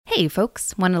Hey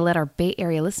folks, want to let our Bay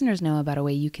Area listeners know about a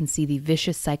way you can see the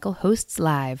Vicious Cycle hosts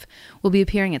live. We'll be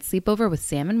appearing at Sleepover with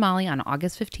Sam and Molly on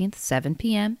August 15th, 7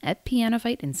 p.m. at Piano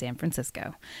Fight in San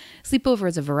Francisco. Sleepover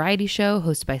is a variety show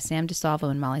hosted by Sam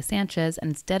DeSalvo and Molly Sanchez, and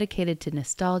it's dedicated to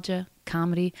nostalgia,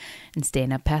 comedy, and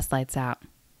staying up past lights out.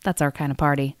 That's our kind of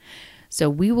party. So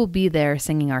we will be there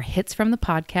singing our hits from the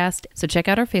podcast, so check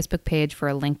out our Facebook page for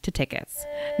a link to tickets.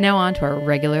 Now on to our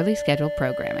regularly scheduled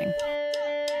programming.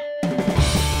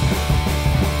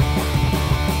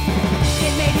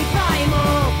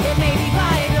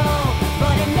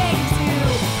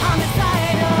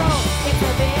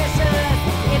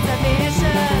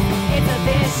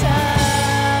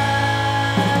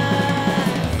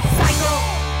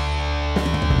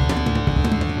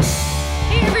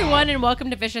 And welcome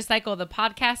to Vicious Cycle, the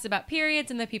podcast about periods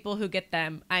and the people who get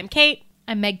them. I'm Kate.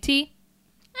 I'm Meg T.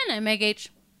 And I'm Meg H.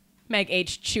 Meg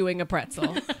H chewing a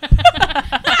pretzel.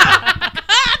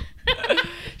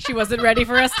 She wasn't ready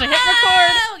for us to hit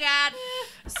record. Oh, God.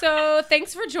 So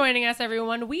thanks for joining us,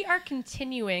 everyone. We are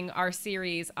continuing our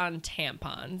series on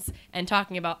tampons and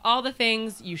talking about all the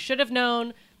things you should have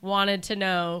known, wanted to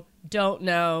know, don't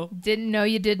know. Didn't know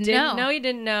you didn't know. Didn't know you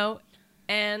didn't know.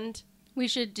 And we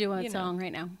should do a song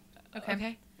right now.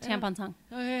 Okay. Tampon song.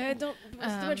 Okay, don't.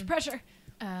 It's too much pressure.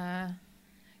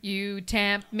 You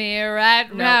tamp me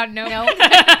right round. No.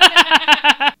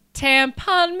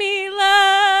 Tampon me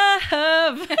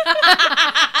love.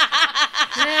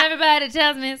 Everybody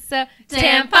tells me so.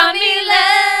 Tampon me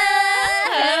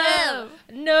love.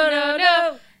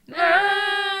 No.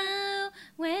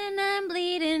 When I'm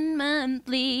bleeding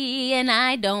monthly and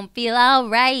I don't feel all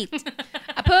right.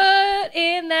 I put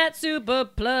in that Super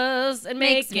Plus and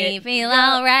Makes make me it feel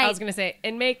all right. I was gonna say,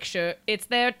 and make sure it's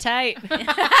there tight.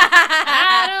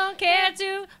 I don't care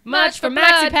too much for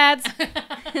maxi pads.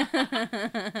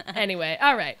 Anyway,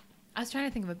 all right. I was trying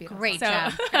to think of a beautiful Great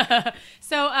song. job.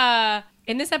 So,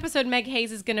 in this episode, Meg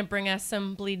Hayes is gonna bring us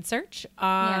some bleed search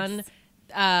on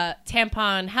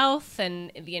tampon health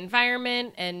and the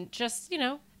environment and just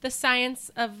the science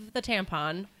of the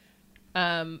tampon.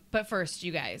 But first,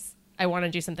 you guys, I want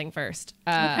to do something first.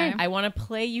 Okay. I want to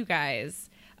play you guys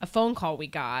a phone call we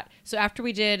got. So after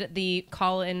we did the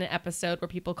call-in episode where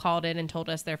people called in and told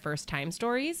us their first time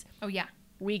stories, Oh, yeah.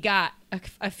 we got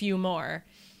a few more.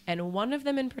 And one of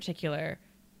them in particular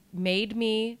made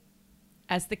me,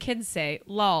 as the kids say,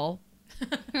 lol.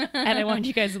 And I want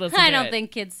you guys to listen to it. I don't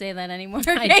think kids say that anymore.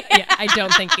 I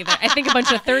don't think either. I think a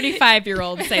bunch of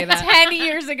 35-year-olds say that. 10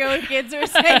 years ago, kids were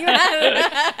saying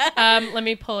that. Let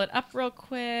me pull it up real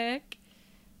quick.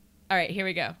 All right, here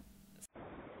we go.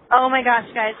 Oh my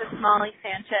gosh, guys, it's Molly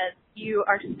Sanchez. You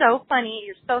are so funny.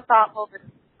 You're so thoughtful. This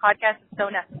podcast is so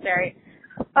necessary.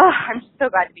 Oh, I'm just so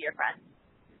glad to be your friend.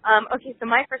 Okay, so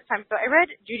my first time. So I read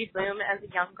Judy Blume as a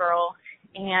young girl,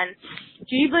 and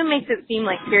Judy Blume makes it seem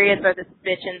like periods are this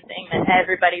bitchin' thing that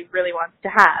everybody really wants to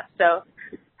have. So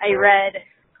I read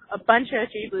a bunch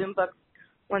of Judy Blume books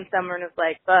one summer and was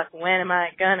like, fuck, when am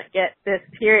I gonna get this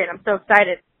period? I'm so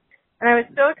excited. And I was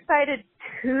so excited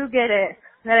to get it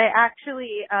that I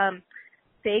actually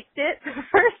faked it for the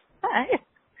first time.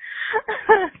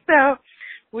 So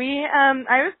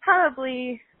I was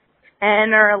probably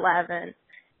 10 or 11.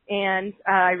 And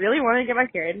I really wanted to get my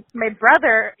period. My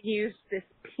brother used this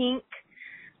pink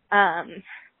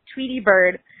Tweety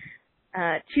Bird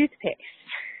toothpaste.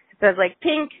 So it's like,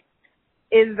 pink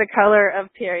is the color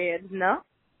of periods, no?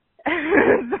 So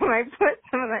I put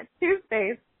some of that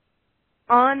toothpaste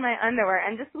on my underwear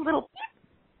and just a little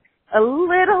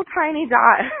tiny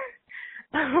dot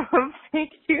of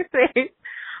fake toothpaste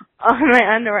on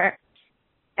my underwear.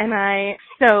 And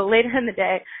so later in the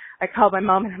day, I called my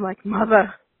mom and I'm like,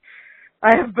 Mother,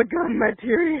 I have begun my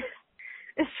period.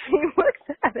 And she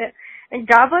looks at it, and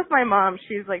God bless my mom.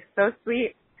 She's like so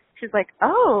sweet. She's like,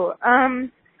 oh, are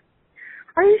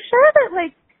you sure that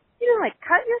like you didn't like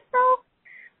cut yourself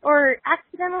or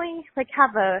accidentally like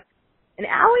have an owie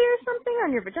or something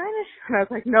on your vagina? And I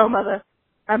was like, no, Mother,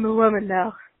 I'm a woman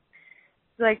now.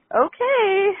 She's like,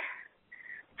 okay.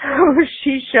 So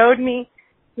she showed me,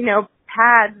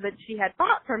 pads that she had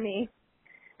bought for me,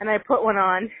 and I put one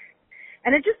on.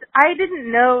 And I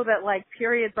didn't know that, like,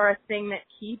 periods are a thing that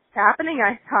keeps happening.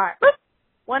 I thought,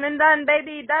 one and done,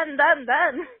 baby, done.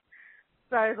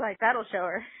 So I was like, that'll show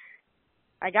her.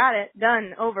 I got it,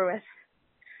 done, over with.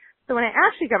 So when I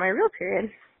actually got my real period,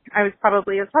 it was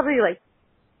probably like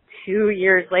 2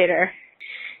 years later.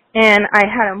 And I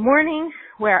had a morning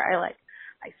where I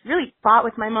really fought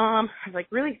with my mom. I was,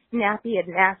 like, really snappy and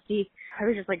nasty. I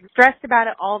was just, like, stressed about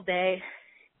it all day.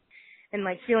 And,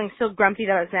 like, feeling so grumpy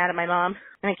that I was mad at my mom.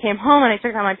 And I came home and I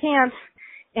took out my pants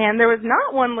And there was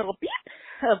not one little beep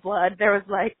of blood. There was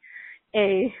like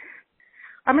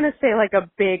I'm going to say like a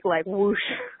big like whoosh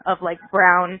of like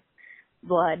brown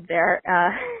blood there.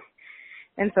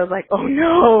 And so I was like, oh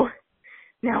no,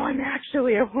 now I'm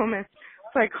actually a woman.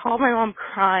 So I called my mom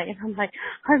crying. I'm like,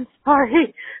 I'm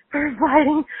sorry for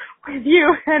fighting with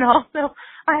you. And also,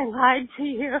 I lied to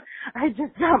you. I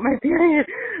just got my period.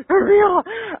 For real.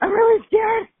 I'm really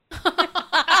scared.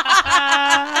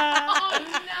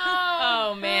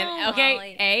 Oh, man. Okay,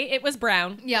 Molly. it was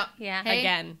brown. Yeah. Yeah. Hey.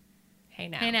 Again. Hey,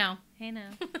 now. Hey now. Hey now.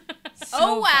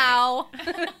 So wow.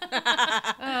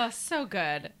 Oh, so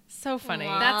good. So funny.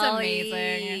 Wow. That's Molly.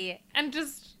 amazing. And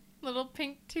just little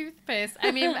pink toothpaste.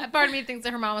 I mean, part of me thinks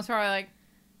that her mom was probably like,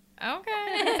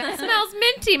 okay, that smells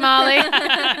minty, Molly.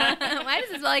 Why does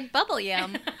it smell like bubble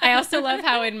yum? I also love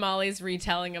how in Molly's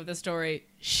retelling of the story,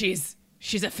 she's a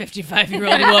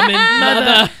 55-year-old woman,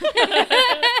 mother.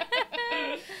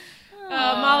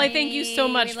 Molly, thank you so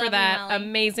much We for love you, that Molly.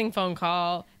 amazing phone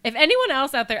call. If anyone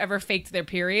else out there ever faked their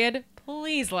period,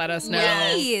 please let us know.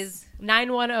 Please.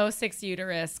 9106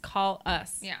 Uterus. Call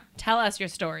us. Yeah. Tell us your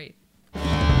story.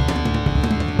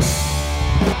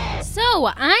 So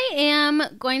I am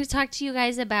going to talk to you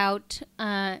guys about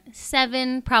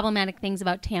 7 problematic things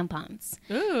about tampons.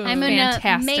 Ooh. I'm going to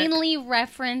fantastic. mainly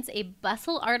reference a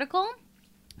Bustle article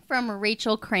from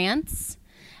Rachel Krantz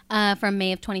from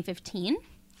May of 2015.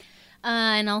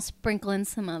 And I'll sprinkle in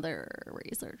some other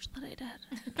research that I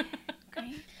did.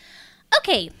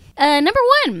 Okay. Number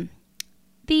 1.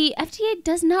 The FDA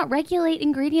does not regulate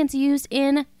ingredients used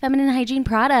in feminine hygiene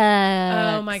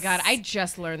products. Oh my God. I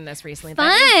just learned this recently. Fun.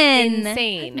 That is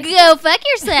insane. Go fuck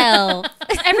yourself.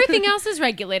 Everything else is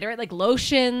regulated, right? Like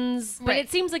lotions. But Right. it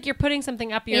seems like you're putting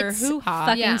something up your It's hoo-ha.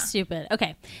 fucking Yeah. stupid.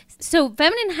 Okay. So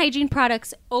feminine hygiene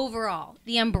products overall,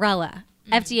 the umbrella,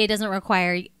 FDA doesn't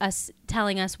require us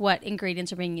telling us what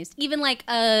ingredients are being used. Even like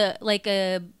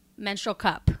a menstrual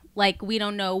cup. Like we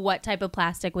don't know what type of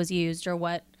plastic was used or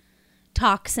what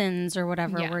toxins or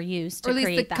whatever Yeah. were used to Or at least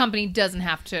create the that. company doesn't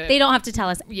have to. They don't have to tell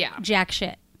us Yeah. jack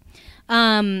shit.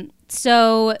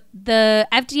 So the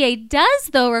FDA does,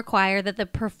 though, require that the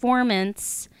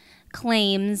performance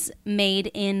claims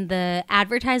made in the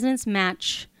advertisements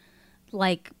match,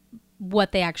 like,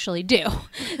 what they actually do.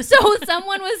 So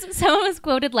someone was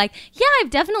quoted like, yeah, I've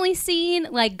definitely seen,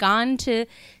 like, gone to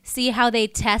see how they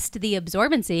test the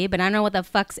absorbency, but I don't know what the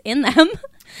fuck's in them.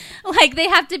 Like, they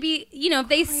have to be, if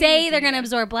they say they're going to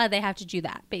absorb blood, they have to do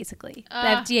that, basically. The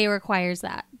FDA requires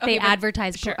that. Okay, They but-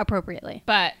 advertise sure. appropriately.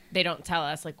 But they don't tell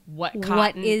us like what cotton,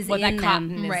 What is that in cotton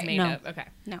them. is Right. made No. of. Okay.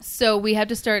 So we have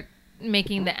to start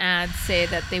making the ads say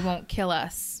that they won't kill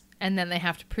us, and then they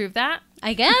have to prove that.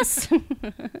 I guess.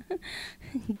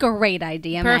 Great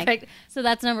idea, Meg. Perfect. So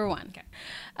that's number 1.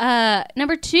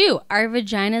 Number 2, our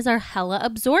vaginas are hella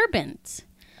absorbent.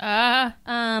 Our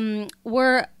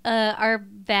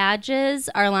vages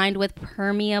are lined with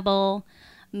permeable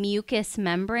mucous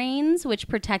membranes, which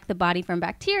protect the body from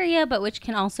bacteria, but which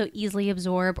can also easily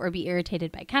absorb or be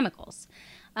irritated by chemicals.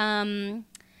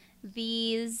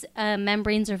 These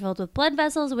membranes are filled with blood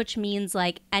vessels, which means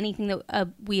like anything that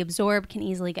we absorb can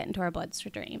easily get into our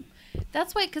bloodstream.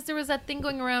 That's why, because there was that thing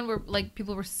going around where like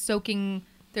people were soaking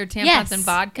their tampons Yes, in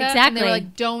vodka. And they exactly. were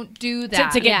like, don't do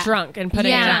that. To get Yeah. drunk and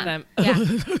putting Yeah. it in them.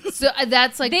 Yeah. So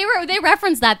that's like, They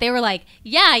referenced that. They were like,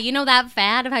 yeah, you know that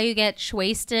fad of how you get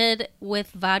wasted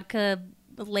with vodka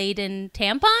laden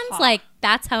tampons? Like,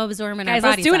 that's how absorbent our Guys,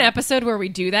 bodies let's do an are. episode where we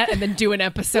do that and then do an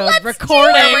episode Let's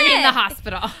recording do it! in the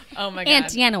hospital. Oh my God. Aunt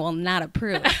Deanna will not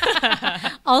approve.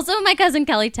 Also, my cousin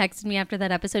Kelly texted me after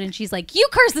that episode, and she's like, you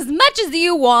curse as much as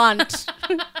you want.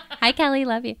 Hi, Kelly.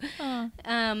 Love you.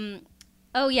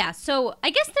 Oh, yeah. So I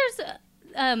guess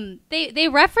there's... they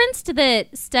referenced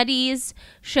that studies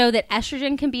show that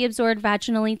estrogen can be absorbed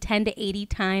vaginally 10 to 80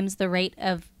 times the rate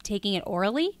of taking it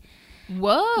orally.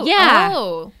 whoa. Yeah.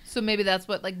 Oh. So maybe that's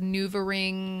what like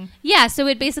NuvaRing. Yeah, so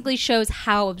it basically shows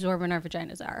how absorbent our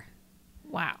vaginas are.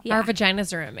 Wow. Yeah. Our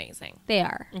vaginas are amazing. They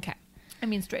are. Okay. I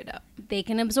mean, straight up. They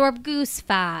can absorb goose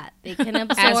fat. They can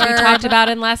absorb As we talked about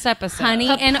in last episode. honey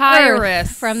and Papyrus.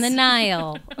 earth from the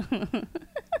Nile.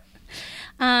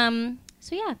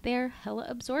 So yeah, they're hella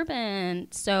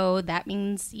absorbent. So that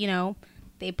means,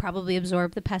 they probably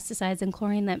absorb the pesticides and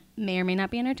chlorine that may or may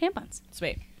not be in our tampons.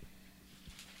 Sweet.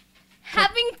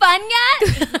 Having fun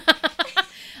yet?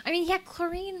 I mean, yeah,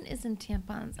 chlorine is in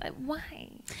tampons. Why?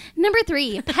 Number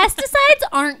 3, pesticides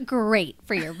aren't great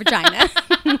for your vagina.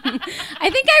 I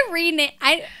think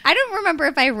I don't remember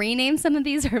if I renamed some of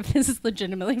these or if this is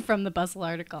legitimately from the Bustle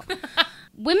article.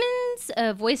 Women's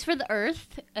Voice for the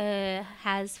Earth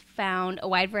has found a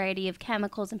wide variety of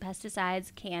chemicals and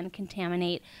pesticides can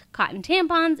contaminate cotton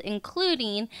tampons,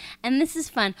 including, and this is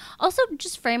fun, also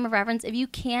just frame of reference, if you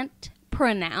can't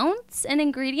pronounce an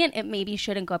ingredient, it maybe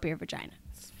shouldn't go up your vagina.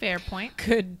 Fair point.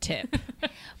 Good tip.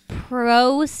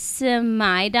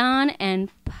 Prosimidon and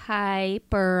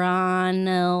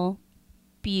piperonyl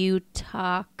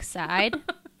butoxide,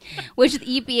 which the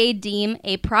EPA deem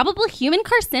a probable human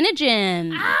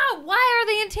carcinogen. Ah, why are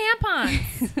they in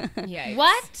tampons? Yikes.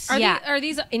 What? Are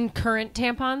these in current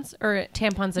tampons or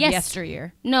tampons of Yes.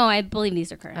 yesteryear? No, I believe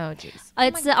these are current. Oh, jeez.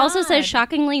 It my also says, God.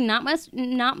 shockingly, not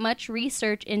much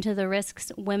research into the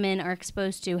risks women are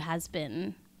exposed to has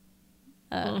been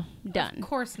done. Of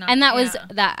course not. And that was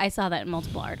that. I saw that in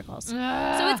multiple articles. So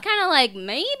Ah. it's kind of like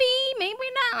maybe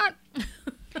not.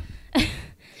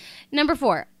 Number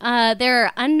 4, there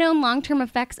are unknown long-term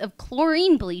effects of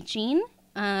chlorine bleaching,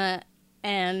 and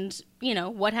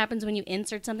what happens when you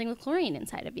insert something with chlorine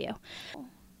inside of you.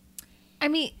 I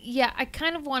mean, yeah, I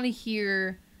kind of want to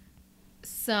hear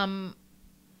somebody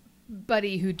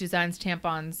who designs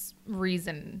tampons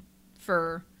reason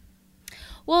for.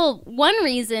 Well, one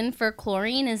reason for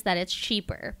chlorine is that it's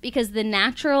cheaper because the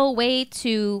natural way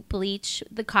to bleach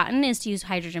the cotton is to use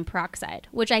hydrogen peroxide,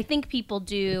 which I think people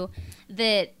do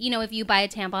that, if you buy a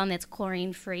tampon that's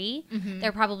chlorine free,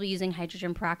 they're probably using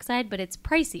hydrogen peroxide, but it's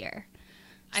pricier.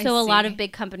 I So a lot see. of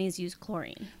big companies use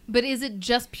chlorine. But is it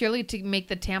just purely to make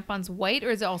the tampons white, or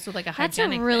is it also like a That's a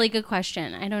hygienic really thing? good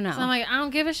question. I don't know. So I'm like, I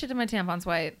don't give a shit if my tampons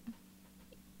white.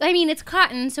 I mean, it's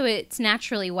cotton, so it's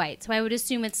naturally white. So I would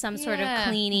assume it's some sort of Yeah,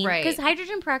 cleaning. right. Because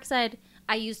hydrogen peroxide,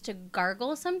 I use to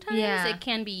gargle sometimes. Yeah. It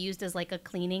can be used as like a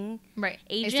cleaning Right.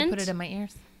 I used to agent. put it in my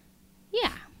ears.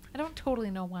 Yeah. I don't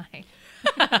totally know why.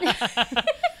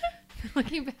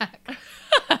 Looking back.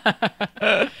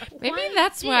 Maybe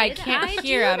that's why I did can't I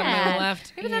hear do out of my that?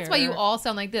 left Maybe that's why you ear. all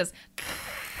sound like this.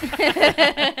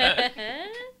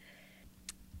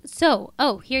 So,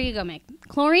 here you go, Meg.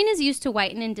 Chlorine is used to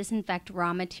whiten and disinfect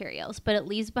raw materials, but it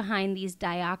leaves behind these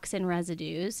dioxin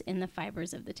residues in the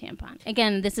fibers of the tampon.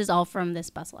 Again, this is all from this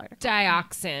Bustle article.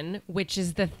 Dioxin, which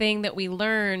is the thing that we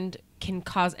learned can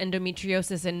cause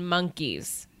endometriosis in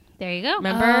monkeys. There you go.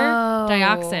 Remember? Oh.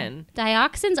 Dioxin.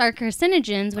 Dioxins are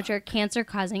carcinogens, which are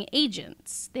cancer-causing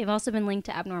agents. They've also been linked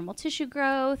to abnormal tissue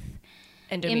growth,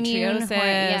 Endometriosis.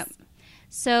 Yep.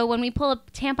 So when we pull a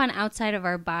tampon outside of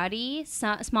our body,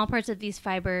 small parts of these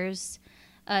fibers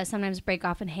sometimes break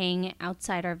off and hang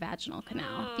outside our vaginal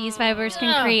canal. These fibers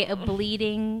can create a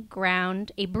breeding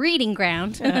ground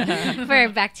for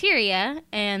bacteria,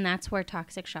 and that's where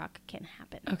toxic shock can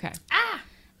happen. Okay.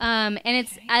 And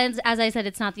it's as I said,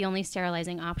 it's not the only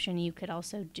sterilizing option. You could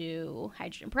also do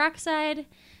hydrogen peroxide,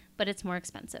 but it's more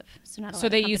expensive. So not a lot So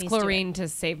of they use companies do it. chlorine to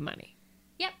save money.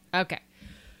 Yep. Okay.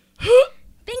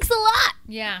 Thanks a lot.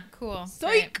 Yeah, cool.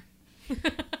 Psych.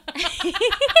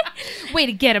 Way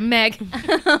to get him, Meg.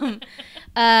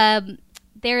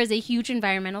 There is a huge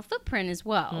environmental footprint as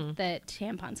well that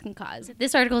tampons can cause.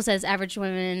 This article says average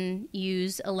women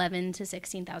use 11 to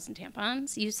 16,000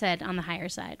 tampons. You said on the higher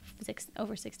side,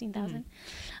 over 16,000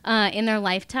 in their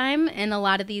lifetime. And a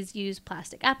lot of these use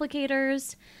plastic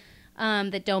applicators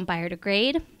that don't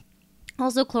biodegrade.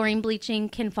 Also, chlorine bleaching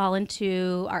can fall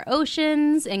into our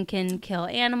oceans and can kill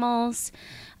animals.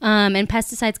 And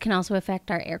pesticides can also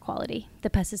affect our air quality. The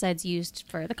pesticides used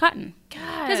for the cotton.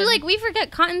 Because we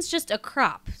forget cotton's just a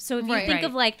crop. So if you Right. think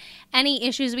of like any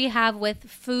issues we have with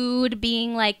food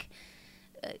being like,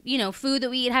 food that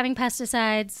we eat having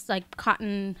pesticides, like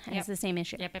cotton has the same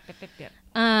issue. Yep.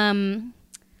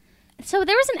 So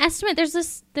there was an estimate. There's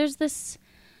this,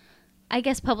 I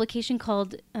guess, publication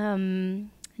called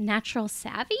Natural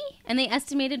Savvy, and they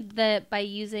estimated that by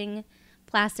using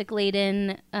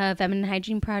plastic-laden feminine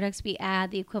hygiene products, we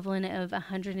add the equivalent of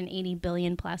 180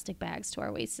 billion plastic bags to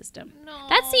our waste system. No.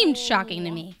 That seemed shocking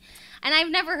to me, and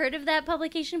I've never heard of that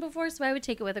publication before, so I would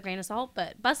take it with a grain of salt.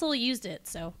 But Bustle used it,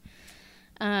 so.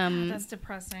 That's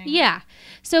depressing. Yeah.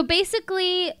 So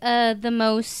basically, the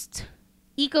most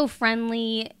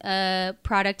eco-friendly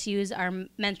product to use are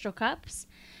menstrual cups.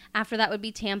 After that would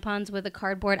be tampons with a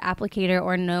cardboard applicator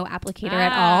or no applicator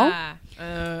at all.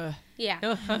 Yeah.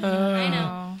 I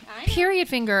know. Period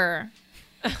finger.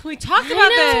 We talked about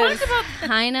this.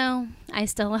 I know. I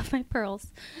still love my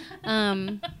pearls.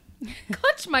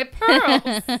 Clutch my pearls.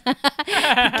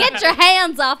 Get your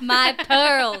hands off my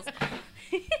pearls.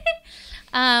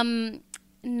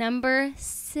 Number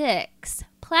 6.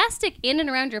 Plastic in and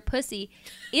around your pussy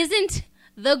isn't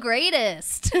the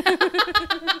greatest.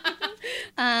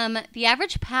 The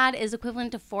average pad is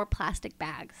equivalent to 4 plastic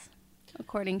bags.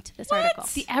 according to this article.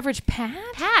 The average pad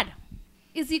Pad.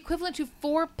 is the equivalent to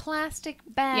 4 plastic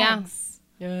bags.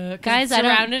 Guys, Guys, I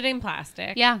don't- surrounded in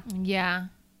plastic. Yeah. Yeah.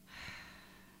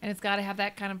 And it's got to have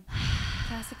that kind of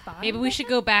plastic bottom. Maybe we should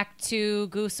go back to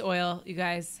goose oil, you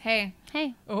guys. Hey,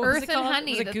 Hey, What was Earth it and called?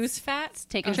 honey, Was it that's- goose fat?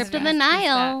 take a Oh, trip to yes, the who's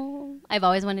Nile. I've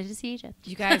always wanted to see Egypt.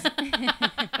 You guys.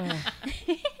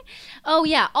 Oh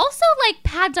yeah. Also, like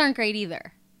pads aren't great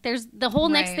either. There's the whole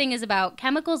next Right. thing is about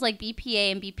chemicals like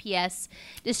BPA and BPS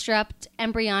disrupt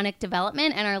embryonic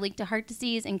development and are linked to heart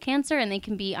disease and cancer, and they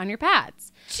can be on your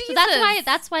pads. So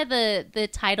that's why the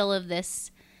title of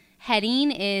this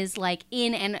heading is like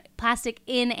plastic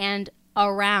in and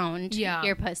around Yeah.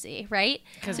 your pussy, right?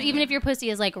 So even if your pussy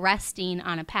is like resting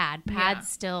on a pad, pads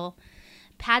still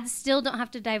don't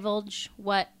have to divulge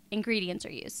what ingredients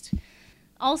are used.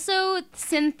 Also,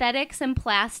 synthetics and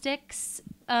plastics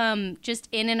just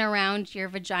in and around your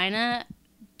vagina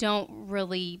don't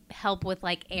really help with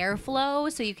like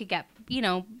airflow, so you could get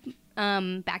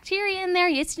bacteria in there,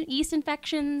 yeast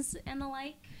infections and the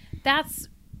like. That's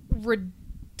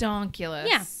redonkulous.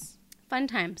 Yeah. Fun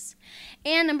times.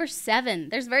 And number 7,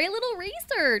 there's very little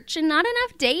research and not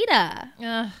enough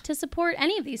data to support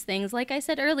any of these things. Like I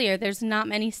said earlier, there's not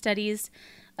many studies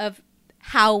of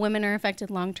how women are affected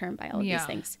long-term by all of these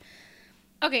things.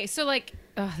 Okay, so like,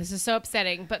 this is so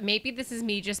upsetting, but maybe this is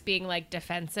me just being like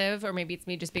defensive, or maybe it's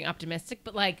me just being optimistic,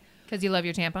 but like, Because you love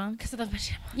your tampon? because I love my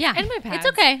tampon. Yeah. And my pads.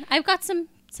 It's okay. I've got some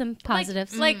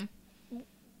positives. Like,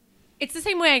 it's the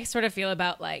same way I sort of feel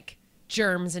about like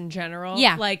germs in general.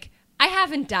 Yeah. Like, I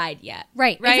haven't died yet.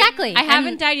 Right, exactly. I haven't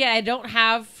And- died yet. I don't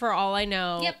have, for all I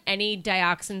know, Yep. any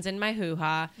dioxins in my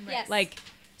hoo-ha. Yes. Like,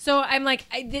 so I'm like,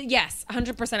 yes,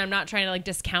 100%. I'm not trying to like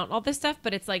discount all this stuff,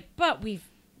 but it's like, but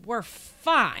we're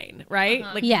fine, right?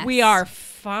 Like, Yes. we are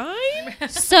fine.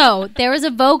 So there was a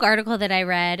Vogue article that I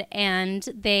read, and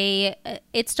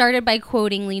it started by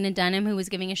quoting Lena Dunham, who was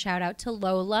giving a shout out to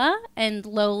Lola, and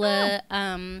Lola's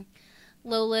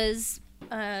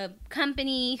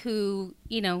company, who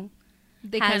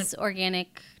has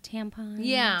organic tampons.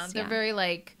 Yeah, they're very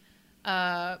like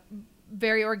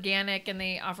very organic, and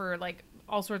they offer like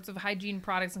all sorts of hygiene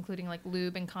products, including like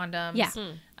lube and condoms.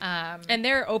 Yeah. And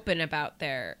they're open about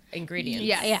their ingredients.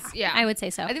 Yeah, I would say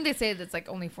so. I think they say that's like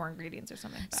only 4 ingredients or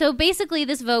something. So basically,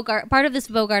 this part of this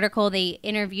Vogue article, they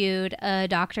interviewed a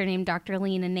doctor named Dr.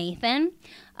 Lena Nathan,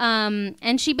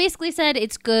 and she basically said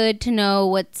it's good to know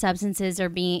what substances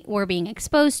we're being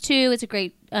exposed to. It's a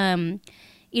great,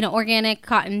 organic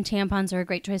cotton tampons are a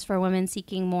great choice for women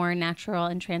seeking more natural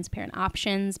and transparent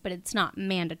options, but it's not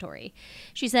mandatory.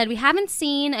 She said, we haven't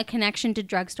seen a connection to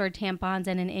drugstore tampons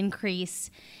and an increase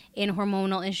in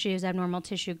hormonal issues, abnormal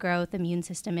tissue growth, immune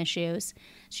system issues.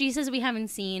 She says we haven't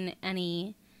seen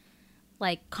any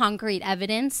like concrete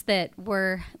evidence that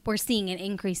we're seeing an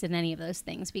increase in any of those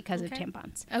things because of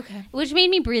tampons. Okay. Which made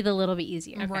me breathe a little bit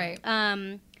easier. Right.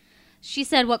 She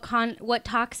said what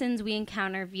toxins we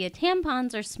encounter via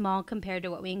tampons are small compared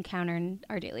to what we encounter in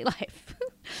our daily life,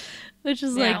 which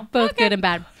is like both good and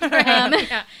bad.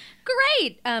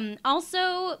 Great.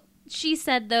 Also, she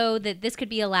said, though, that this could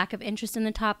be a lack of interest in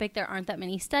the topic. There aren't that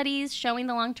many studies showing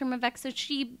the long-term effects. So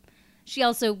she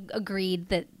also agreed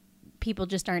that people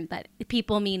just aren't that –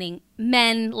 people meaning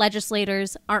men,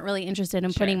 legislators, aren't really interested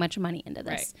in putting much money into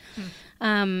this.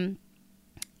 Right.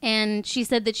 And she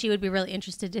said that she would be really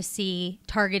interested to see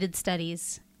targeted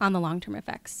studies on the long-term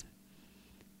effects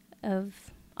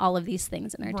of all of these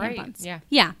things in our tampons. Yeah.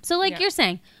 Yeah. So like you're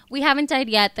saying, we haven't died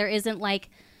yet. There isn't like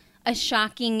a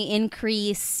shocking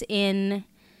increase in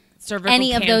Cervical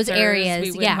any of those cancers,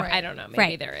 areas. we Yeah. wouldn't- I don't know.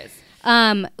 Maybe there is.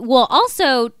 Well,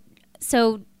 also,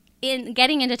 so in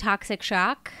getting into toxic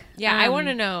shock. Yeah, I want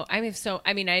to know.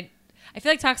 I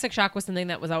feel like toxic shock was something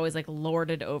that was always like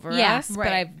lorded over us, but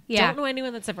I don't know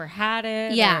anyone that's ever had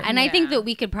it. Yeah, and I think that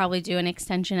we could probably do an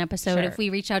extension episode if we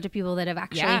reach out to people that have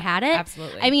actually had it.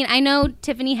 Absolutely. I mean, I know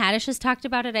Tiffany Haddish has talked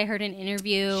about it. I heard an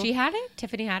interview. She had it?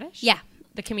 Tiffany Haddish? Yeah.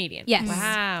 The comedian. Yes.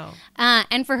 Wow.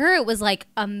 And for her, it was like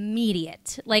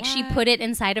immediate. Like she put it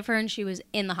inside of her and she was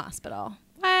in the hospital.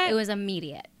 What? It was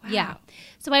immediate. Wow. Yeah.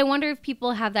 So I wonder if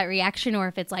people have that reaction or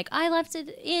if it's like, I left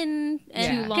it in. Too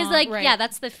long. Because like, Right. yeah,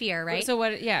 that's the fear, right? So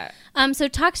what? Yeah. So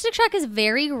toxic shock is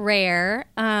very rare.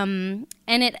 And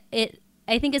it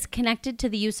I think it's connected to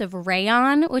the use of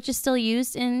rayon, which is still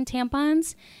used in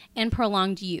tampons, and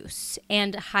prolonged use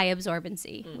and high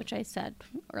absorbency, which I said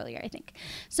earlier, I think.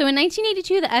 So in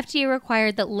 1982, the FDA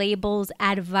required that labels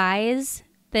advise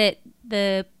that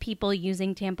the people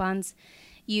using tampons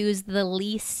use the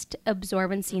least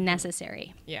absorbency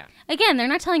necessary. Yeah. Again, they're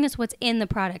not telling us what's in the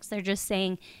products. They're just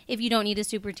saying if you don't need a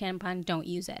super tampon, don't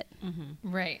use it.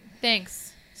 Right.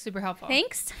 Thanks. Super helpful.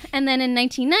 Thanks. And then in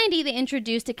 1990, they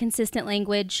introduced a consistent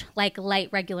language like light,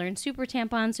 regular, and super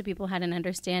tampons, so people had an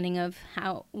understanding of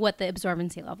what the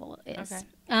absorbency level is. Okay.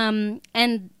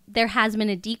 And there has been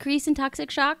a decrease in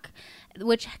toxic shock,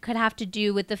 which could have to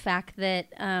do with the fact that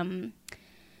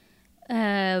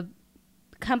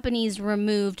companies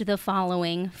removed the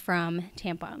following from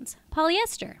tampons: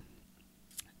 polyester,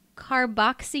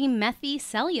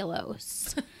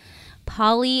 carboxymethicellulose,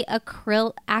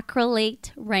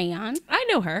 polyacrylate rayon. I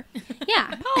know her.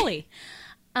 Yeah. Polly.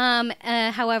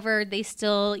 However, they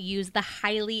still use the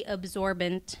highly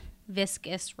absorbent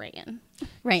viscous rayon.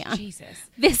 Jesus.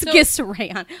 Viscous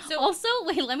rayon. Also,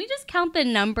 wait, let me just count the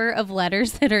number of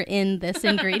letters that are in this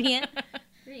ingredient.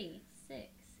 3, 6,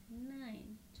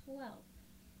 9, 12,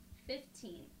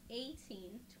 15,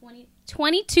 18, 20,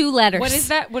 22 letters. What is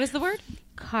that? What is the word?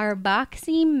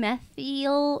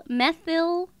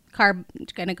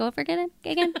 Gonna go forget it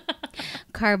again.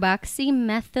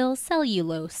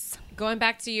 Carboxymethylcellulose. Going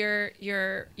back to your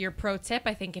pro tip,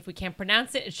 I think if we can't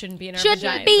pronounce it, it shouldn't be in our Shouldn't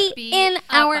vagina. be in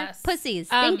our us. pussies.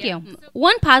 Thank yeah. you.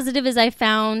 One positive is I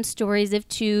found stories of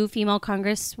 2 female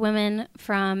congresswomen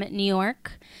from New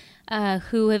York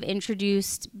who have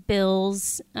introduced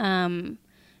bills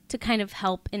to kind of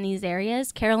help in these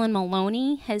areas. Carolyn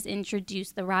Maloney has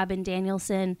introduced the Robin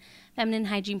Danielson Feminine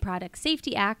Hygiene Products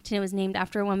Safety Act, and it was named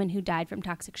after a woman who died from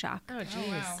toxic shock. Oh,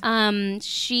 jeez. wow.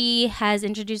 She has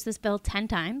introduced this bill 10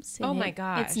 times. Oh, and my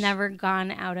gosh. It's never gone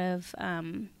out of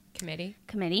committee.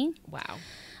 Wow.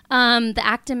 The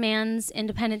act demands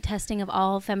independent testing of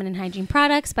all feminine hygiene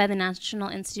products by the National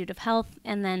Institute of Health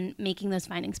and then making those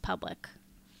findings public.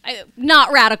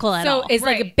 Not radical at all. So is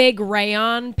like a Right. big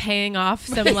rayon paying off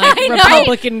some like I know.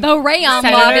 Republican The rayon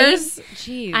senators?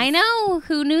 Jeez. I know.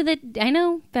 Who knew that? I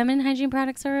know feminine hygiene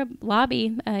products are a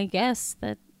lobby, I guess,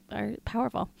 that are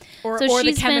powerful. Or So the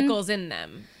she's been- chemicals in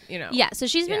them, you know. Yeah, so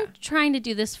she's been Yeah. trying to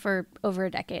do this for over a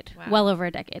decade, Wow. well over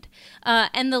a decade.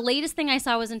 And the latest thing I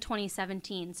saw was in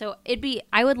 2017. So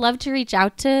I would love to reach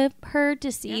out to her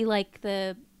to see like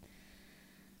the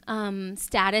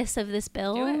status of this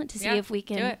bill Do it. to see Yeah, if we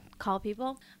do can it. call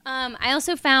people. I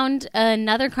also found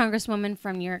another congresswoman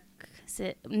from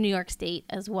New York State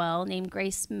as well, named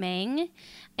Grace Meng,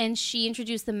 and she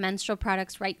introduced the Menstrual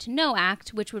Products Right to Know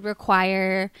Act, which would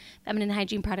require feminine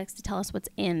hygiene products to tell us what's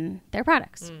in their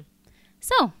products.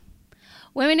 So,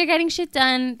 women are getting shit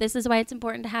done. This is why it's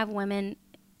important to have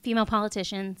female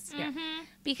politicians. Yeah.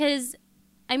 Because,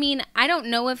 I mean, I don't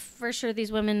know if for sure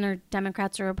these women are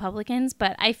Democrats or Republicans,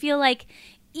 but I feel like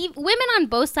women on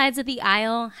both sides of the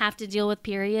aisle have to deal with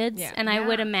periods. Yeah. And I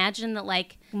would imagine that,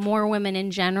 like, more women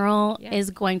in general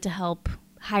is going to help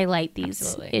highlight these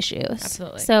Absolutely. issues.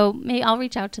 Absolutely. So maybe I'll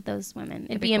reach out to those women.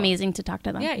 It'd be cool. amazing to talk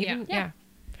to them. Yeah.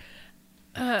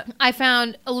 I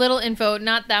found a little info,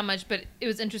 not that much, but it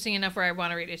was interesting enough where I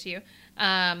want to read it to you.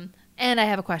 And I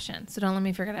have a question, so don't let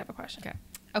me forget I have a question.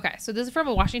 Okay, so this is from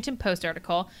a Washington Post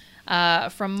article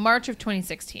from March of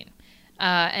 2016.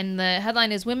 And the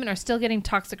headline is, "Women are still getting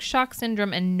toxic shock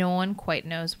syndrome and no one quite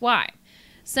knows why."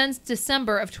 Since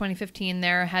December of 2015,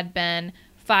 there had been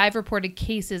 5 reported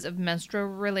cases of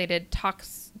menstrual-related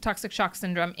toxic shock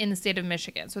syndrome in the state of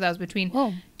Michigan. So that was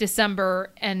between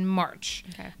December and March.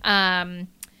 Okay.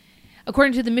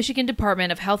 According to the Michigan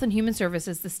Department of Health and Human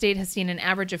Services, the state has seen an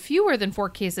average of fewer than 4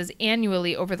 cases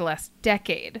annually over the last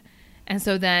decade. And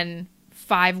so then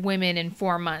 5 women in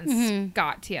 4 months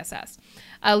got TSS.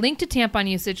 Linked to tampon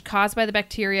usage caused by the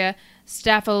bacteria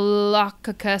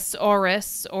Staphylococcus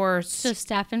aureus, or So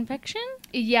staph infection?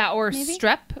 or maybe?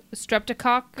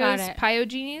 Streptococcus Got it.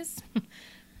 pyogenes.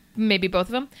 Maybe both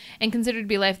of them, and considered to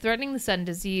be life-threatening. The sudden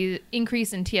disease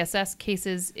increase in TSS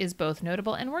cases is both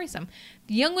notable and worrisome.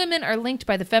 The young women are linked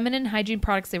by the feminine hygiene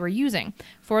products they were using.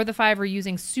 4 of the 5 were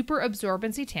using super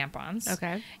absorbency tampons.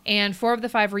 Okay. And 4 of the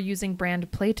 5 were using brand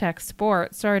Playtex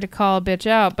Sport. Sorry to call a bitch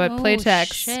out, but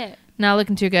Playtex, shit. not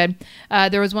looking too good.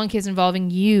 There was one case involving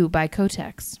You by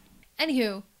Kotex.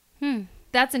 Anywho,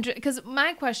 that's interesting, because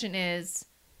my question is,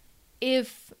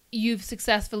 if you've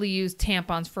successfully used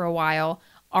tampons for a while,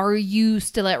 are you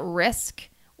still at risk?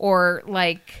 Or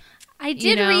like, I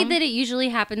did know? read that it usually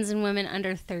happens in women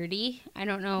under 30. I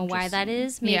don't know why that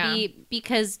is. Maybe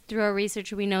because through our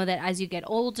research we know that as you get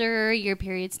older, your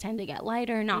periods tend to get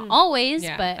lighter. Not always,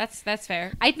 Yeah, but that's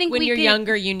fair. I think when we you're could-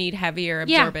 younger, you need heavier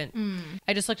Yeah. absorbent.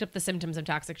 I just looked up the symptoms of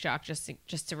toxic shock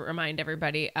just to remind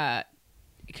everybody.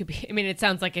 it could be, I mean, it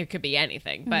sounds like it could be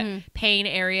anything, but pain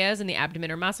areas in the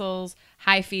abdomen or muscles,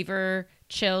 high fever,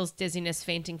 chills, dizziness,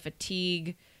 fainting,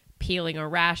 fatigue, peeling or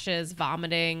rashes,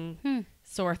 vomiting,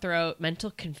 sore throat,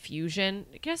 mental confusion.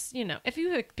 I guess, you know, if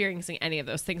you're experiencing any of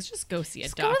those things, just go see a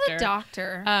doctor. Go to the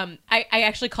doctor. I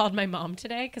actually called my mom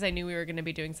today because I knew we were going to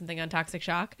be doing something on toxic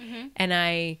shock.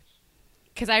 And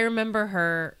because I remember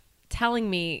her telling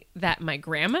me that my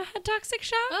grandma had toxic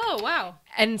shock. Oh, wow.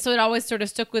 And so it always sort of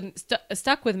stuck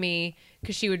with me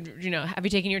because she would, you know, have you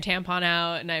taken your tampon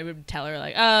out? And I would tell her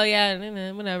like, oh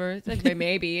yeah, whatever. It's like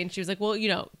maybe. And she was like, well, you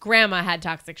know, grandma had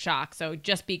toxic shock, so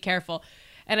just be careful.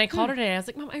 And I called her today and I was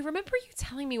like, Mom, I remember you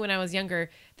telling me when I was younger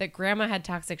that grandma had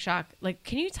toxic shock. Like,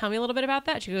 can you tell me a little bit about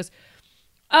that? She goes,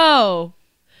 oh,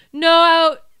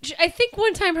 no, I think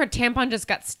one time her tampon just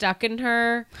got stuck in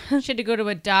her. She had to go to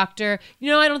a doctor.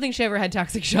 You know, I don't think she ever had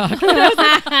toxic shock. And I was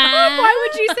like, Mom, why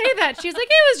would you say that? She's like,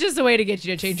 it was just a way to get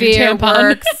you to change your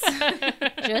tampon.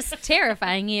 Just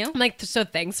terrifying you. I'm like, so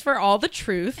thanks for all the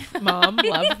truth, Mom.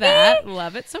 Love that.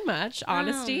 Love it so much.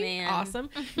 Honesty. man.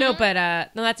 Awesome. No, but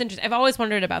no, that's interesting. I've always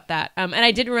wondered about that. And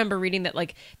I did remember reading that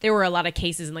like there were a lot of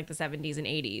cases in like the 70s and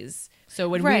 80s. So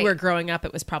when we were growing up,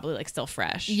 it was probably like still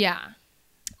fresh. Yeah.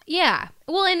 Yeah.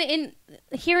 Well, and in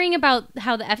hearing about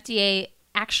how the FDA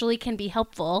actually can be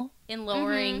helpful in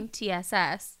lowering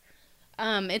TSS,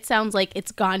 it sounds like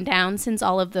it's gone down since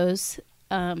all of those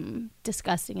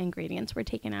disgusting ingredients were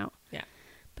taken out. Yeah.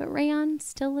 But rayon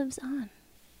still lives on.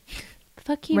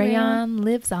 Fuck you, Rayon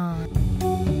lives on.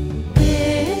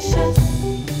 Vicious,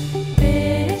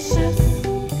 vicious,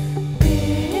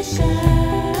 vicious,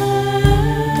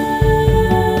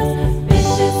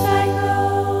 vicious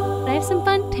cycle. I have some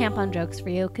fun tampon jokes for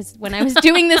you because when I was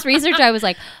doing this research, I was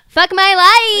like, "Fuck my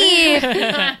life."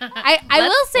 I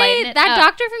will say lighten it that up.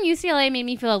 doctor from UCLA made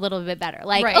me feel a little bit better.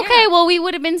 Like, Right. okay, well, we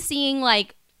would have been seeing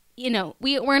like, you know,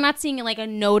 we're not seeing like a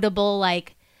notable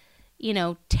like, you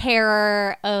know,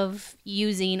 terror of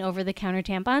using over-the-counter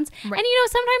tampons. Right. And you know,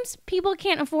 sometimes people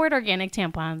can't afford organic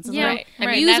tampons. So Yeah. I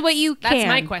mean, use that's- what you can. That's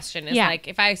my question is Yeah. like,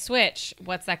 if I switch,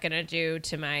 what's that going to do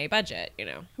to my budget, you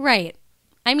know? Right.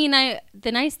 I mean,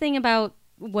 the nice thing about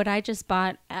what I just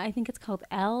bought, I think it's called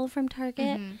L from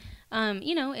Target.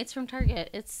 You know, it's from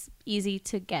Target. It's easy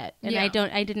to get, and Yeah. it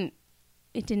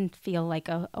didn't feel like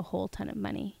a whole ton of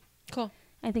money. Cool.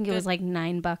 I think it was like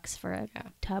 $9 for a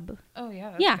tub. Oh,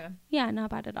 yeah. Yeah,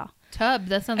 not bad at all. Tub.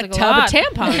 That sounds like a Tub of lot.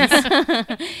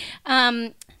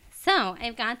 tampons. So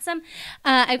I've got some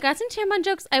tampon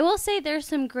jokes. I will say there's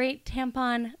some great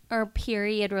tampon or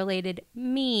period related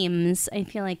memes. I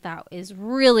feel like that is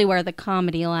really where the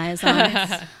comedy lies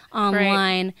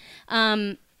online.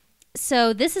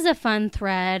 So this is a fun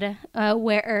thread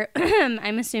where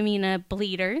I'm assuming a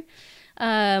bleeder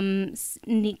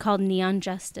called Neon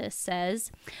Justice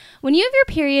says, when you have your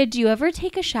period, do you ever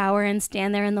take a shower and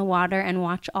stand there in the water and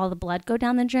watch all the blood go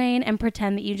down the drain and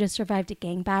pretend that you just survived a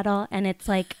gang battle and it's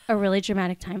like a really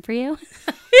dramatic time for you?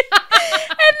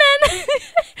 And then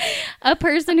a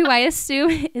person who I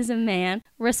assume is a man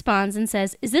responds and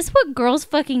says, is this what girls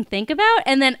fucking think about?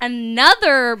 And then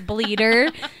another bleeder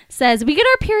says, we get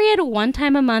our period one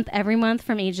time a month, every month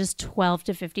from ages 12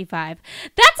 to 55.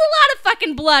 That's a lot of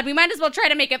fucking blood. We might as well try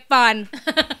to make it fun.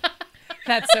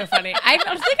 That's so funny. I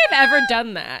don't think I've ever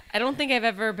done that. I don't think I've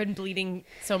ever been bleeding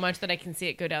so much that I can see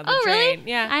it go down the Oh, drain.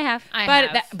 really? Yeah. I have.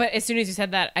 But as soon as you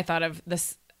said that, I thought of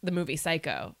the movie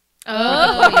Psycho.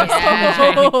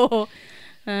 Oh,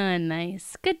 yeah.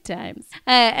 Nice. Good times.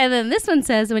 And then this one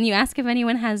says, when you ask if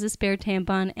anyone has a spare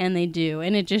tampon, and they do.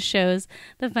 And it just shows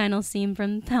the final scene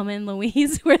from Thelma and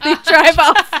Louise where they drive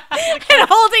off and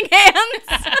holding hands.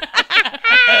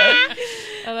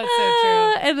 Oh, that's so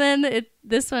true. And then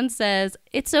this one says,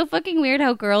 it's so fucking weird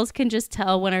how girls can just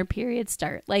tell when our periods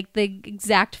start. Like the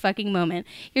exact fucking moment.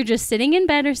 You're just sitting in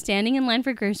bed or standing in line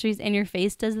for groceries and your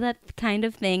face does that kind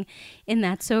of thing in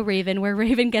That's So Raven, where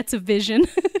Raven gets a vision.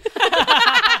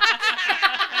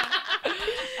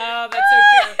 Oh, that's so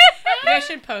true. Maybe I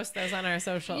should post those on our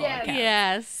social accounts.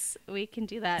 Yes, we can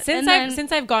do that.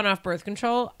 Since I've gone off birth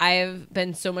control, I've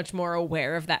been so much more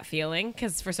aware of that feeling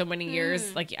because for so many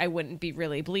years, like I wouldn't be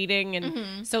really bleeding,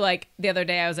 and so like the other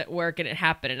day I was at work and it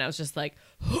happened, and I was just like,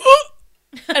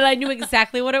 and I knew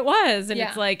exactly what it was, and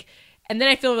it's like, and then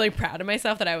I feel really proud of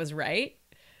myself that I was right.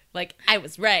 Like I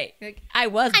was right. Like, I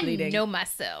was bleeding. I know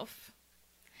myself.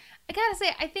 I gotta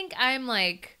say, I think I'm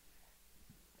like,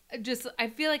 I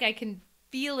feel like I can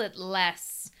feel it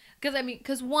less.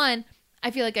 Because one,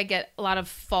 I feel like I get a lot of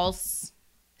false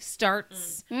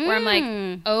starts where I'm like,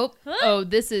 oh,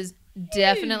 this is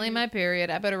definitely my period.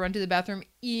 I better run to the bathroom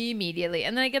immediately.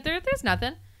 And then I get there, there's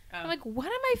nothing. I'm like, what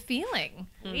am I feeling?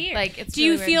 Weird. Like, it's Do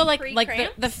you really feel weird.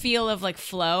 like the feel of like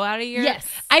flow out of your? Yes.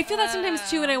 I feel that sometimes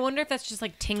too, and I wonder if that's just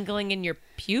like tingling in your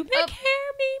pubic hair,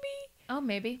 maybe. Oh,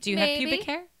 maybe. Do you have pubic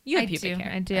hair? You have I pubic do.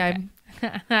 hair. I do. Okay.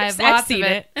 I've I've seen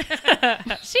it.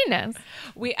 She knows.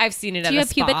 I've seen it. Do at you a have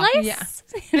pubic spa. lice?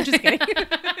 Yeah. Just kidding.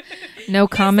 No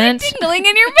comment. Tingling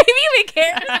in your pubic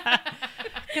hair.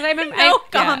 Because I'm No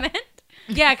comment.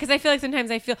 Yeah, because I feel like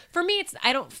sometimes for me,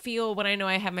 I don't feel when I know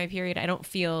I have my period, I don't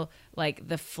feel like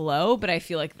the flow, but I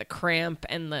feel like the cramp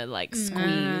and the like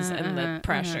squeeze and the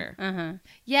pressure.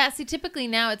 Yeah. See, typically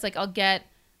now it's like I'll get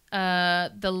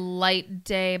the light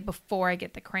day before I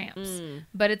get the cramps.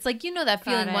 But it's like, that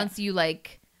feeling it. once you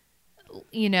like,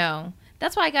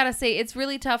 that's why I gotta say it's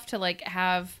really tough to like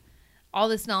have all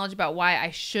this knowledge about why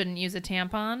I shouldn't use a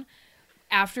tampon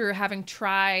after having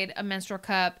tried a menstrual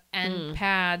cup and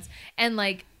pads. And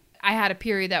like I had a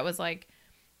period that was like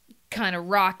kind of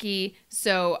rocky,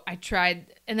 so I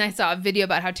tried, and I saw a video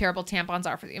about how terrible tampons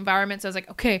are for the environment. So I was like,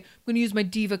 okay, I'm gonna use my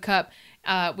Diva cup,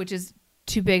 which is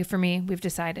too big for me, we've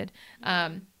decided,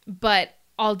 but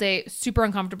all day super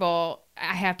uncomfortable.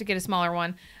 I have to get a smaller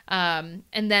one, and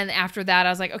then after that I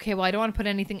was like, okay, well, I don't want to put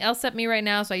anything else at me right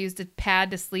now, so I used a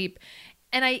pad to sleep,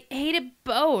 and I hated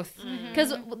both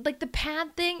because like the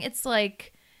pad thing, it's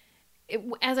like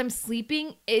as I'm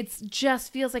sleeping, it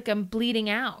just feels like I'm bleeding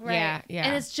out. Yeah, yeah.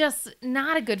 And it's just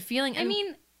not a good feeling. I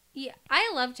mean, yeah,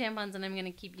 I love tampons and I'm going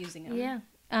to keep using them. yeah.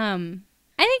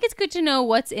 I think it's good to know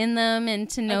what's in them and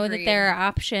to know Agreed. that there are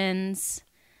options.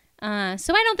 So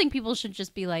I don't think people should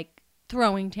just be like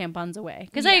throwing tampons away.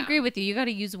 Because I Yeah. agree with you. You got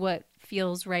to use what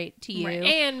feels right to you. Right.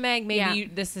 And Meg, maybe Yeah.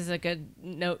 this is a good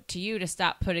note to you to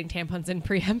stop putting tampons in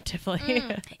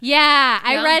preemptively. Yeah,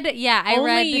 I Yeah. read. Yeah, I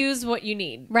Only read. use what you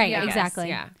need. Right, I guess. exactly.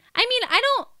 Yeah. I mean,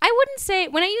 I wouldn't say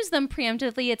when I use them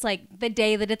preemptively, it's like the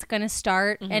day that it's going to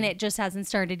start and it just hasn't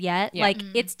started yet. Yeah. Like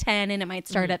it's 10 and it might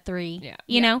start at 3. Yeah.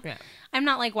 You know? Yeah. I'm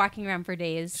not like walking around for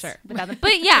days Sure. without them.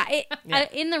 But yeah, Yeah.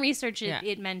 in the research, Yeah.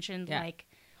 it mentioned Yeah. like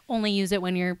only use it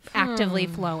when you're actively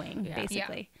flowing, Yeah.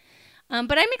 basically.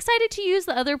 But I'm excited to use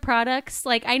the other products.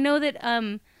 Like I know that,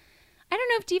 I don't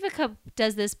know if Diva Cup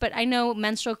does this, but I know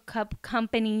menstrual cup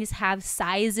companies have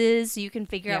sizes, so you can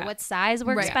figure out Yeah. what size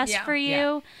works Right. best Yeah. for you.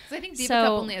 Yeah. So I think Diva So-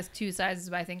 Cup only has 2 sizes,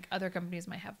 but I think other companies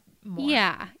might have more.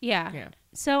 Yeah. Yeah.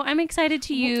 So I'm excited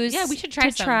to use. yeah, we should try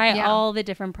to some. try Yeah. all the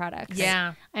different products.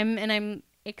 Yeah. I'm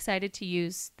excited to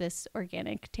use this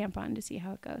organic tampon to see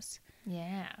how it goes.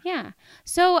 Yeah. Yeah.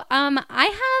 So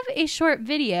I have a short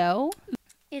video.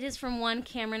 It is from one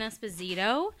Cameron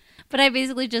Esposito, but I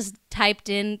basically just typed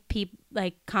in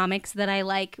like comics that I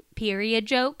like period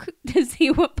joke to see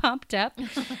what popped up.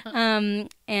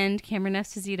 And Cameron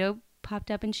Esposito popped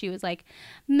up and she was like,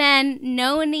 "Men,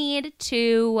 no need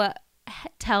to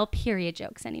tell period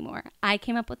jokes anymore. I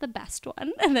came up with the best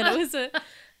one." And then it was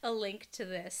a link to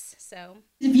this. So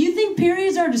If you think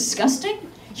periods are disgusting,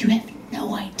 you have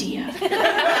no idea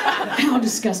how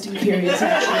disgusting periods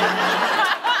actually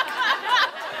are.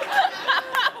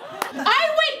 I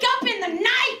wake up in the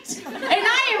night and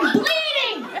I am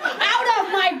bleeding out of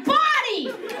my body.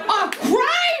 A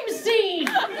crime scene.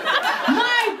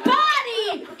 My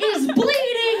body is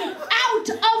bleeding out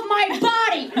of my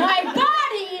body. My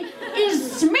body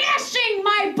is smashing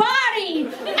my body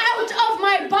out of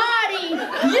my body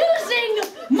using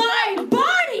my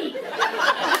body.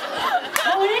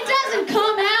 Oh, and it doesn't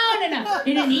come out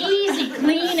in an easy,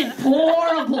 clean, and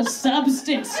pourable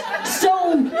substance.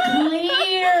 So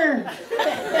clear.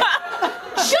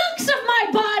 Chunks of my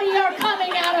body are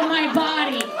coming out of my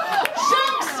body.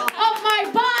 Chunks of my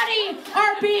body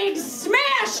are being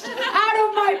smashed out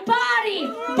of my body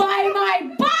by my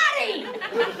body.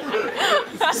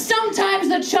 Sometimes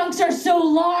the chunks are so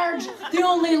large, the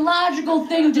only logical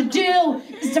thing to do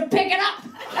is to pick it up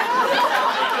and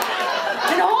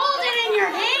hold it in your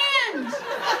hand,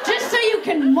 just so you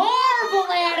can marvel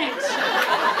at it.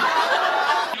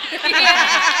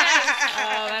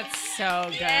 Oh, that's so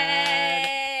good.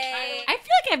 I feel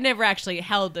like I've never actually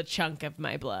held a chunk of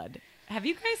my blood. Have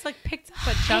you guys like picked up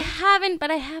a I chunk? haven't,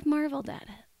 but I have marveled at it.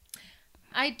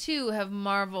 I too have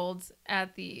marveled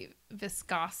at the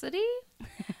viscosity.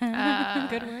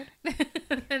 Good word.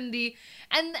 and the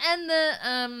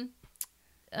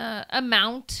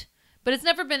amount, but it's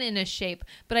never been in a shape.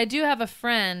 But I do have a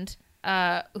friend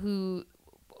who,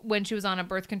 when she was on a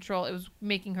birth control, it was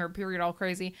making her period all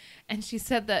crazy, and she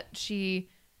said that she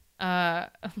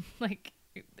like,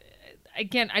 I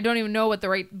don't even know what the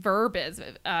right verb is,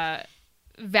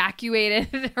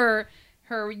 evacuated her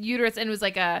uterus, and it was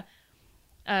like a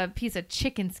piece of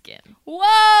chicken skin,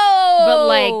 Whoa! but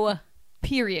like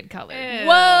period color.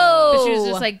 Whoa! But she was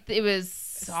just like, it was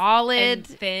solid and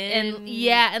thin. and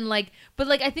yeah, and like, but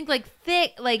like I think like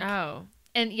thick, like, Oh.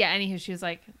 and yeah. Anywho, she was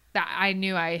like that. I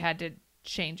knew I had to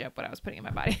change up what I was putting in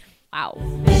my body. Wow.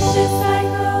 Vicious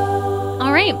cycle.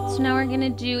 All right, so now we're gonna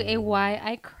do a why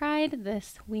I cried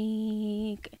this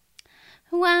week.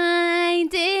 Why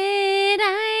did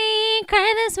I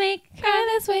cry this week? Cry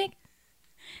this week.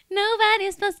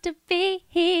 Nobody's supposed to be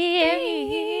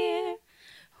here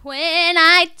when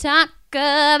I talk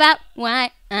about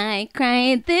why I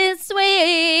cried this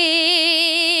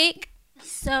week.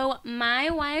 So my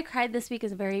why I cried this week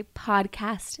is very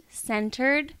podcast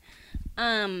centered.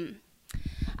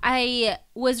 I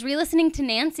was re-listening to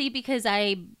Nancy because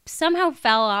I somehow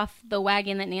fell off the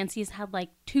wagon that Nancy's had like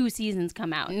 2 seasons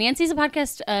come out. Nancy's a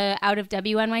podcast out of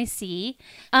WNYC,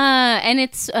 and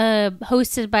it's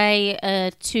hosted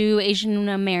by 2 Asian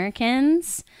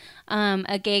Americans,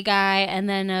 a gay guy, and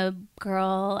then a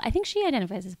girl. I think she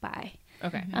identifies as bi.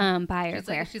 Okay. Bi or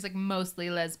queer. She's like mostly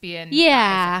lesbian.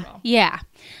 Yeah, bisexual.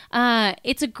 yeah.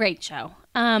 It's a great show.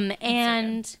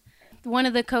 And one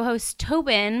of the co-hosts,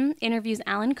 Tobin, interviews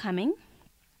Alan Cumming,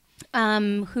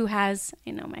 who has,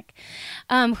 I know Mike,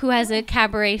 who has a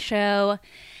cabaret show,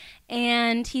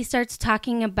 and he starts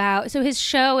talking about, so his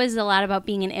show is a lot about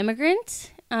being an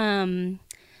immigrant,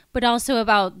 but also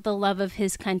about the love of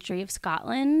his country of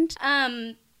Scotland.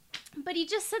 But he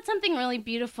just said something really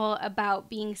beautiful about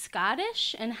being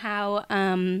Scottish and how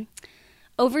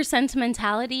over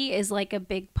sentimentality is like a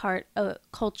big part, a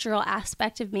cultural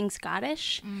aspect of being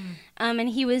Scottish. And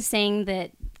he was saying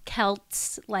that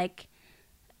Celts like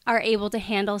are able to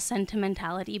handle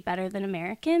sentimentality better than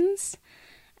Americans.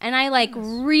 And I like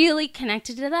really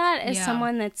connected to that as Yeah.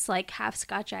 someone that's like half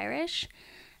Scotch Irish.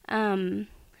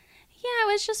 Yeah, it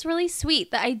was just really sweet.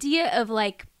 The idea of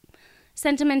like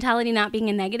sentimentality not being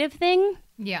a negative thing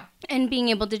Yeah. and being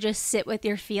able to just sit with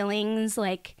your feelings,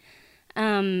 like,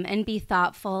 and be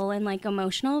thoughtful and like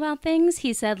emotional about things.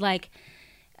 He said like,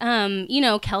 you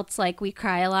know, Celts, like we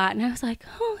cry a lot. And I was like,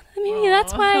 oh, maybe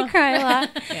that's why I cry a lot.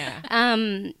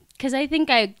 Yeah. Because I think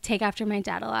I take after my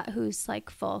dad a lot, who's like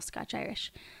full Scotch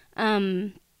Irish.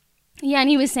 Yeah, and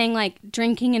he was saying like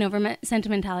drinking and over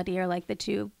sentimentality are like the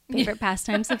 2 favorite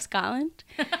pastimes of Scotland.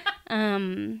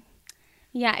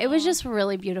 Yeah, it was just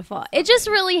really beautiful. It just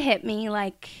really hit me.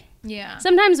 Like Yeah.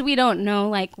 sometimes we don't know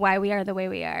like why we are the way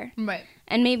we are, Right.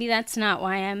 and maybe that's not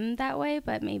why I'm that way,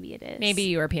 but maybe it is. Maybe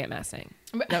you were PMSing.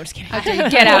 No, I'm just kidding.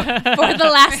 Get out for the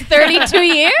last 32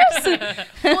 years.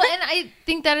 Well, and I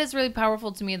think that is really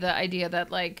powerful to me, the idea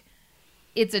that like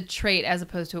it's a trait as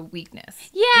opposed to a weakness.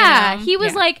 Yeah, You know?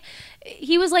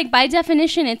 he was like by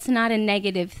definition it's not a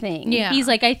negative thing. Yeah. He's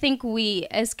like, I think we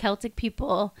as Celtic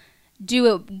people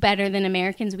do it better than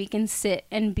Americans. We can sit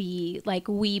and be like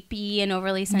weepy and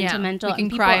overly sentimental. Yeah. We and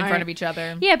can people cry in front aren't- of each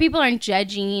other. Yeah, people aren't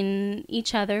judging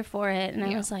each other for it, and I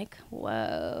Yeah. was like,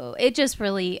 whoa! It just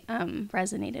really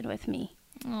resonated with me.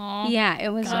 Aw. Yeah, it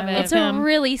was. Love It's it. a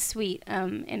really sweet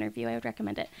interview. I would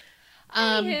recommend it.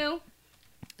 Anywho.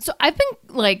 So I've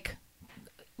been like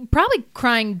probably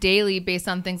crying daily based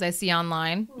on things I see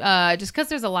online, just because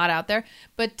there's a lot out there.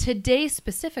 But today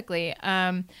specifically,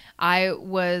 I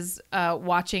was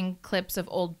watching clips of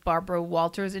old Barbara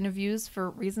Walters interviews for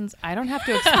reasons I don't have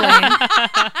to explain.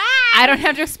 I don't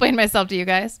have to explain myself to you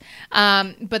guys.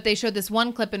 But they showed this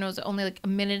one clip and it was only like a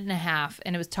minute and a half,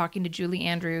 and it was talking to Julie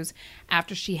Andrews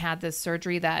after she had this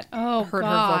surgery that hurt her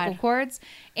vocal cords.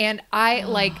 And I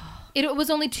like... It was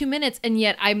only 2 minutes, and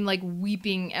yet I'm like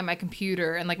weeping at my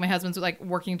computer, and like my husband's like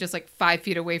working just like 5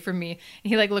 feet away from me,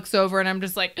 and he like looks over, and I'm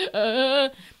just like,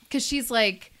 because she's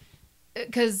like,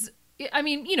 because I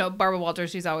mean, you know, Barbara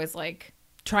Walters, she's always like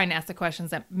trying to ask the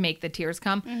questions that make the tears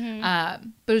come,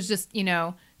 but it was just, you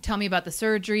know, tell me about the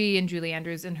surgery, and Julie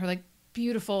Andrews and her like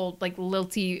beautiful like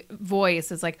lilty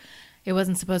voice is like, it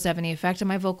wasn't supposed to have any effect on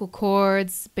my vocal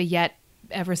cords, but yet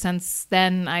ever since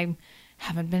then I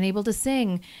haven't been able to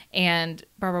sing. And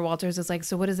Barbara Walters is like,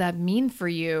 so what does that mean for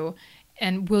you?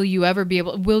 And will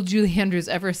Julie Andrews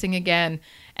ever sing again?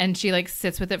 And she like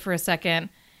sits with it for a second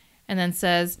and then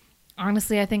says,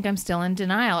 honestly, I think I'm still in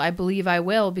denial. I believe I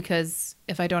will, because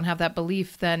if I don't have that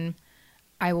belief, then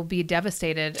I will be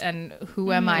devastated. And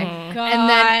who am I?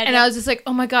 And I was just like,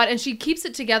 oh my God. And she keeps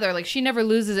it together. Like she never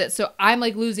loses it. So I'm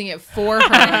like losing it for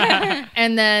her.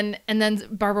 and then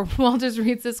Barbara Walters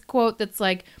reads this quote that's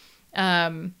like,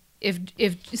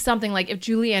 if something like, if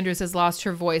Julie Andrews has lost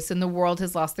her voice, then the world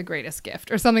has lost the greatest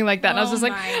gift, or something like that. And I was just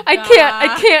like, I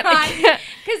can't.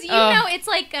 Because you know, it's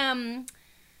like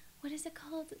what is it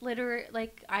called?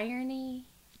 Like irony.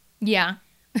 Yeah.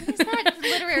 What is that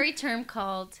literary term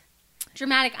called?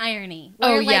 dramatic irony.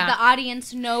 Where, yeah. the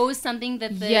audience knows something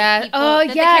that the Yes. people, Oh, that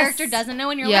the yes. character doesn't know,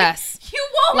 and you're Yes. like, you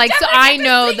won't. Like, so ever I get to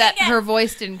know sing that it. her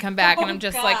voice didn't come back, and Oh, I'm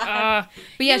just God. like, ugh.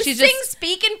 But yeah, You she's sing just.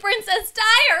 Speak in Princess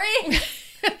Diary.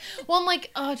 Well, I'm like,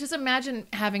 oh, just imagine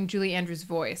having Julie Andrews'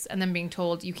 voice and then being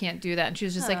told you can't do that. And she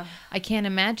was just like, I can't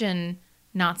imagine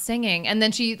not singing. And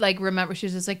then she she was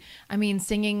just like, I mean,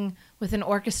 singing with an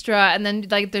orchestra. And then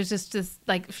there's just this,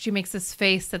 she makes this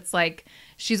face that's like,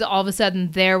 she's all of a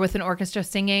sudden there with an orchestra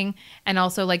singing. And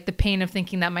also the pain of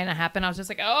thinking that might not happen. I was just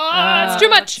like, oh, it's too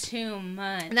much. Too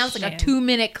much. And that was like a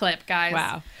 2-minute clip,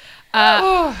 guys.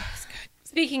 Wow.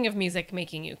 Speaking of music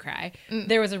making you cry,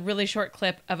 there was a really short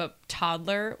clip of a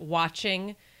toddler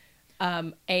watching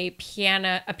a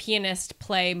pianist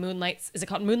play Moonlight. Is it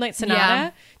called Moonlight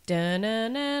Sonata?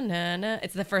 Da-na-na-na-na.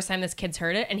 It's the first time this kid's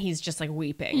heard it, and he's just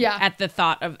weeping. Yeah. At the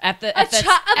thought of a baby.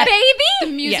 The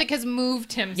music has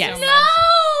moved him Yes. so much. No.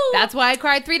 That's why I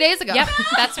cried 3 days ago. Yep,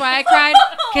 that's why I cried,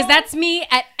 because that's me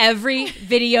at every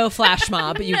video flash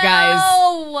mob. You guys.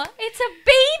 No, it's a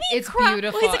baby. It's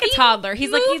beautiful. Well, he's like a toddler.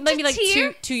 He's moved maybe to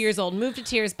tears? two years old. Moved to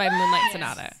tears by Moonlight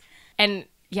Sonata, and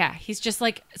yeah, he's just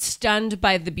stunned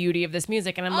by the beauty of this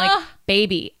music. And I'm like,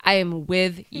 baby, I am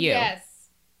with you. Yes.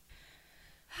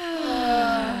 All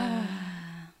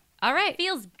right,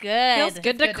 Feels good. feels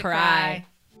good to cry.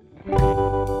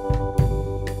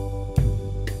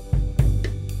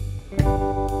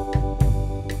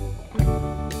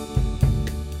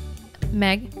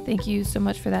 Meg, thank you so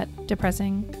much for that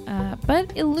depressing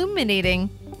but illuminating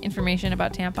information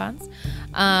about tampons.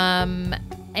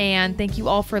 And thank you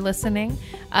all for listening.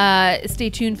 Stay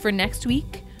tuned for next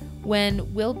week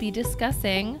when we'll be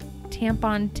discussing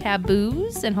tampon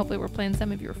taboos, and hopefully we're playing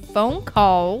some of your phone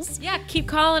calls. Yeah, keep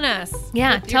calling us.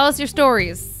 Yeah, tell us your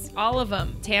stories. All of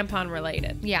them tampon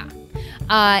related. Yeah.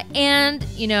 And,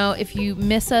 if you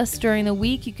miss us during the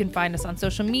week, you can find us on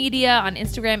social media, on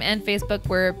Instagram and Facebook.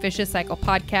 We're Vicious Cycle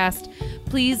Podcast.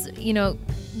 Please,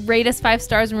 rate us 5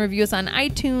 stars and review us on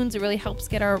iTunes. It really helps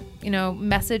get our,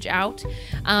 message out.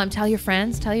 Tell your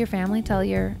friends, tell your family, tell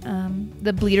your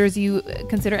the bleeders you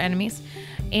consider enemies.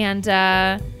 And,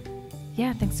 yeah,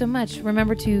 thanks so much.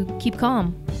 Remember to keep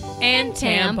calm. And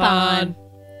tampon.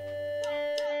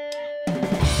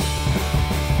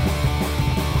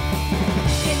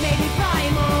 It may be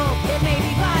primal, it may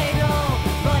be vital,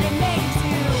 but it makes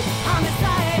you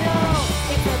homicidal.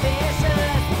 It's a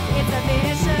vicious, it's a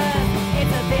vicious,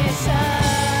 it's a vicious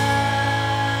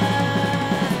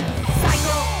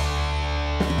cycle.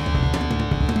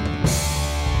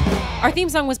 Our theme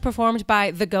song was performed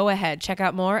by The Go Ahead. Check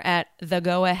out more at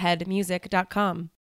thegoaheadmusic.com.